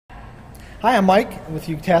Hi, I'm Mike with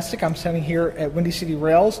Utastic. I'm standing here at Windy City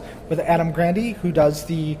Rails with Adam Grandy, who does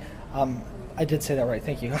the, I did say that right,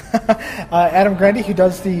 thank you. Adam Grandy, who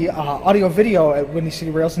does the audio video at Windy City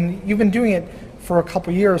Rails, and you've been doing it for a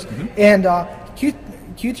couple years. And can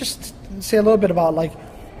you just say a little bit about like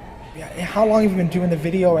how long have you been doing the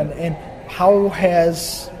video, and how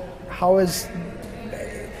has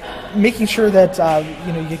making sure that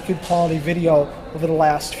you get good quality video over the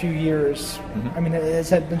last few years? I mean, has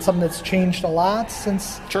that been something that's changed a lot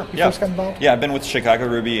since you first got involved? Yeah, I've been with Chicago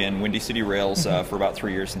Ruby and Windy City Rails for about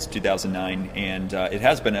 3 years, since 2009, and it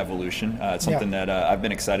has been evolution. It's something that I've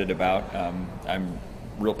been excited about. I'm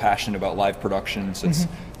real passionate about live production, so it's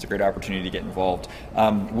a great opportunity to get involved.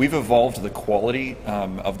 We've evolved the quality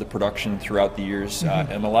of the production throughout the years,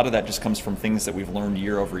 and a lot of that just comes from things that we've learned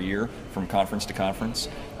year over year, from conference to conference.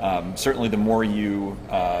 Certainly the more you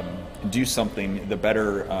do something, the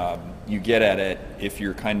better you get at it if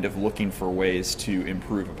you're kind of looking for ways to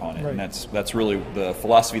improve upon it. And that's really the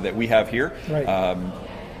philosophy that we have here.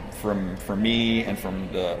 From me and from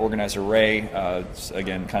the organizer Ray, it's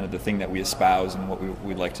again kind of the thing that we espouse and what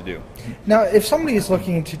we'd like to do. Now, if somebody is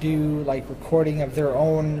looking to do like recording of their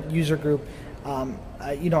own user group,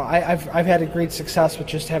 I've had a great success with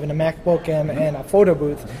just having a MacBook and a photo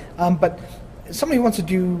booth. But somebody wants to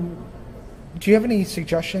do you have any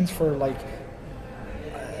suggestions for like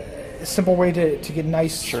a simple way to get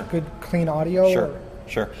nice, good, clean audio?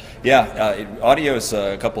 Sure. Yeah, audio is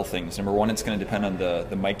a couple things. Number one, it's going to depend on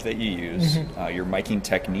the mic that you use, your miking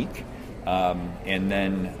technique, and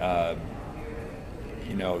then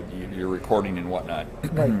your recording and whatnot.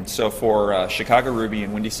 So for Chicago Ruby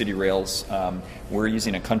and Windy City Rails, we're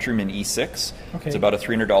using a Countryman E6. It's about a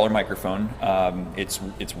 $300 microphone.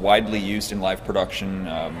 It's widely used in live production,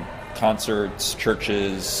 concerts,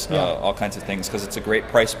 churches, all kinds of things, because it's a great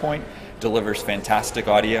price point, delivers fantastic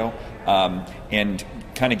audio, and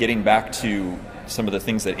kind of getting back to some of the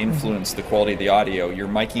things that influence the quality of the audio, your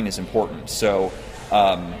miking is important. So,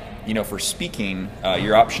 for speaking,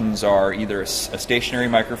 your options are either a stationary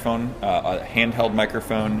microphone, a handheld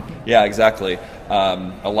microphone, a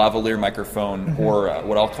lavalier microphone, or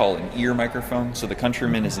what I'll call an ear microphone. So the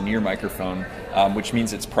Countryman is an ear microphone, which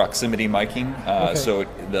means it's proximity miking. So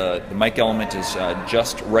the mic element is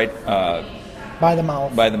just right by the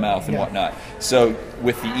mouth and whatnot. So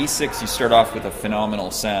with the E6, you start off with a phenomenal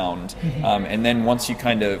sound, and then once you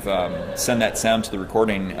kind of send that sound to the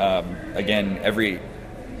recording, again,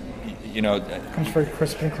 comes very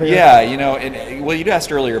crisp and clear. Yeah, you'd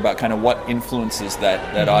asked earlier about kind of what influences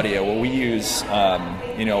that audio. Well, we use a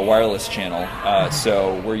wireless channel,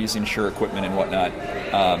 so we're using Shure equipment and whatnot.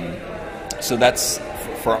 So that's,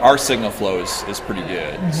 for our signal flow is pretty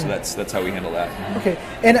good. So that's how we handle that. Okay,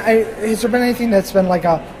 and has there been anything that's been like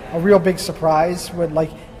a real big surprise with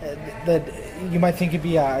like that you might think it'd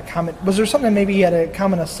be a common? Was there something maybe you had a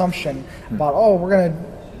common assumption about?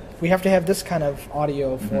 We have to have this kind of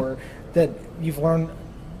audio for that you've learned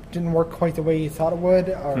didn't work quite the way you thought it would,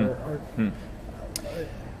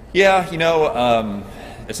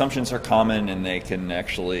 assumptions are common, and they can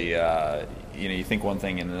actually. You think one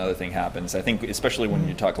thing and another thing happens. I think especially when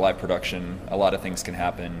you talk live production, a lot of things can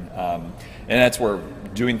happen. And that's where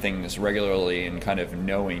doing things regularly and kind of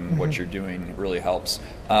knowing what you're doing really helps.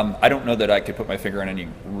 I don't know that I could put my finger on any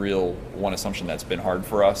real one assumption that's been hard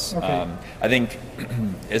for us. I think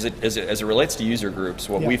as it relates to user groups,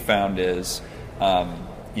 what we found is,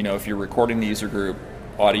 if you're recording the user group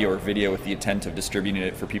audio or video with the intent of distributing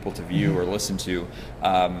it for people to view or listen to,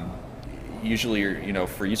 usually,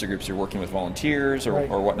 for user groups, you're working with volunteers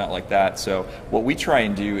or whatnot like that. So what we try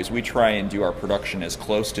and do is we try and do our production as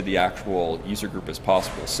close to the actual user group as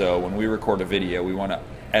possible. So when we record a video, we want to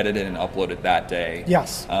edit it and upload it that day.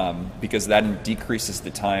 Because that decreases the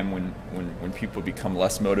time when people become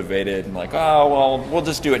less motivated and like, oh, well, we'll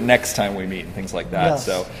just do it next time we meet and things like that.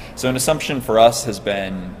 So an assumption for us has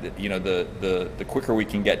been that, the quicker we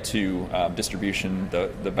can get to distribution,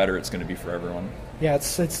 the better it's going to be for everyone. Yeah,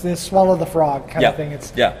 it's the swallow the frog kind of thing.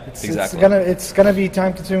 Exactly. It's gonna be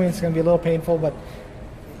time consuming. It's gonna be a little painful,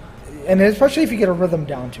 and especially if you get a rhythm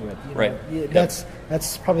down to it.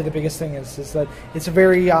 That's probably the biggest thing is that it's a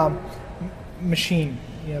very machine.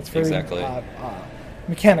 It's very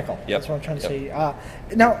mechanical. That's what I'm trying to say.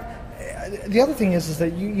 Now, the other thing is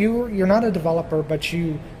that you're not a developer, but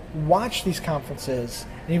you watch these conferences,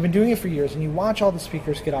 and you've been doing it for years, and you watch all the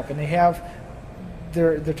speakers get up, and they have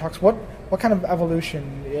their talks. What kind of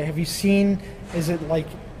evolution have you seen? Is it like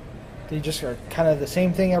they just are kind of the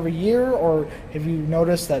same thing every year, or have you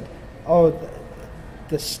noticed that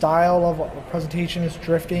the style of a presentation is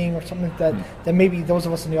drifting or something that maybe those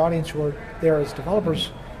of us in the audience who are there as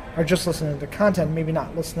developers are just listening to the content, maybe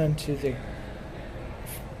not listening to the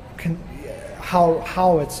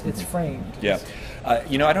how it's framed. Yeah, I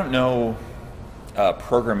don't know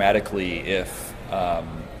programmatically if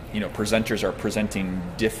presenters are presenting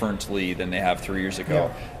differently than they have 3 years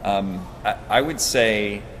ago. Yeah. I would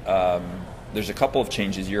say there's a couple of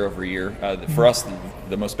changes year over year. For us,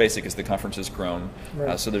 the most basic is the conference has grown,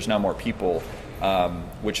 right. So there's now more people,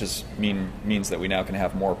 which means that we now can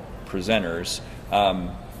have more presenters.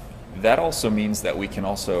 That also means that we can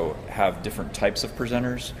also have different types of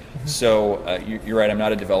presenters. So you're right, I'm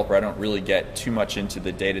not a developer. I don't really get too much into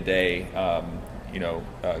the day-to-day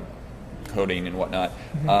coding and whatnot.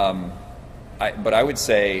 But I would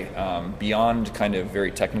say beyond kind of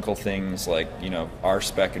very technical things like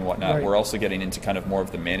RSpec and whatnot, right. We're also getting into kind of more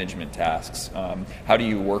of the management tasks. How do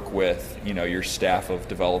you work with your staff of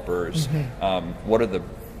developers? What are the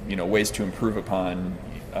ways to improve upon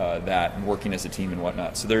that and working as a team and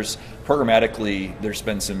whatnot? So there's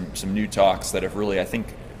been some new talks that have really, I think,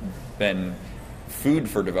 been food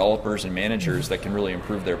for developers and managers that can really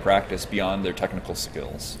improve their practice beyond their technical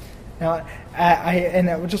skills. Now,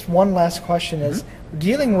 just one last question is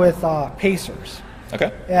dealing with pacers.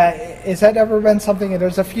 Okay. Has that ever been something?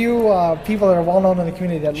 There's a few people that are well known in the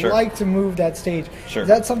community that Sure. like to move that stage. Sure. Is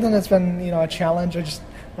that something that's been a challenge? I just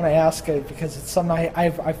want to ask it because it's something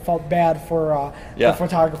I felt bad for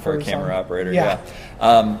photographers, for a camera operator. Yeah.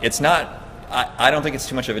 It's not. I don't think it's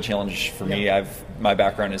too much of a challenge for me. My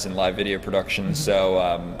background is in live video production, so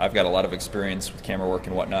I've got a lot of experience with camera work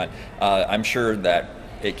and whatnot. I'm sure that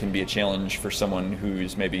it can be a challenge for someone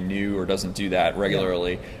who's maybe new or doesn't do that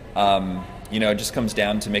regularly. It just comes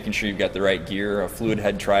down to making sure you've got the right gear. A fluid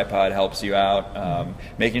head tripod helps you out.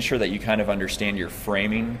 Making sure that you kind of understand your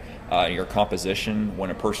framing, your composition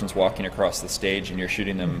when a person's walking across the stage and you're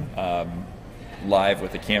shooting them live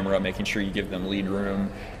with the camera, making sure you give them lead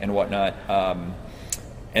room and whatnot.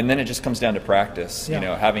 And then it just comes down to practice,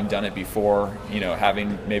 having done it before,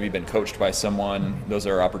 having maybe been coached by someone. Those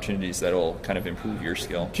are opportunities that will kind of improve your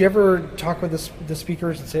skill. Do you ever talk with the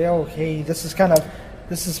speakers and say, oh, hey,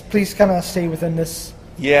 please kind of stay within this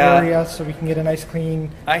area so we can get a nice clean...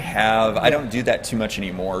 I have. I don't do that too much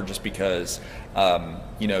anymore just because,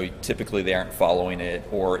 typically they aren't following it,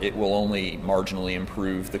 or it will only marginally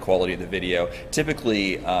improve the quality of the video.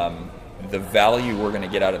 Typically, the value we're going to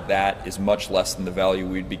get out of that is much less than the value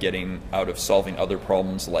we'd be getting out of solving other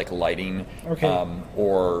problems like lighting. Okay.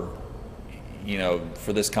 Or,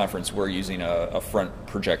 for this conference we're using a front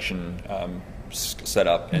projection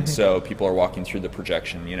setup, and so people are walking through the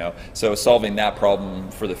projection. So solving that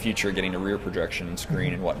problem for the future, getting a rear projection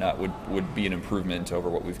screen and whatnot would be an improvement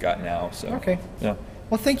over what we've got now. So okay. Yeah.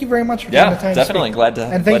 Well, thank you very much for taking the time. Definitely to speak. glad to.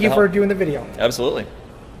 And thank you to for help. doing the video. Absolutely.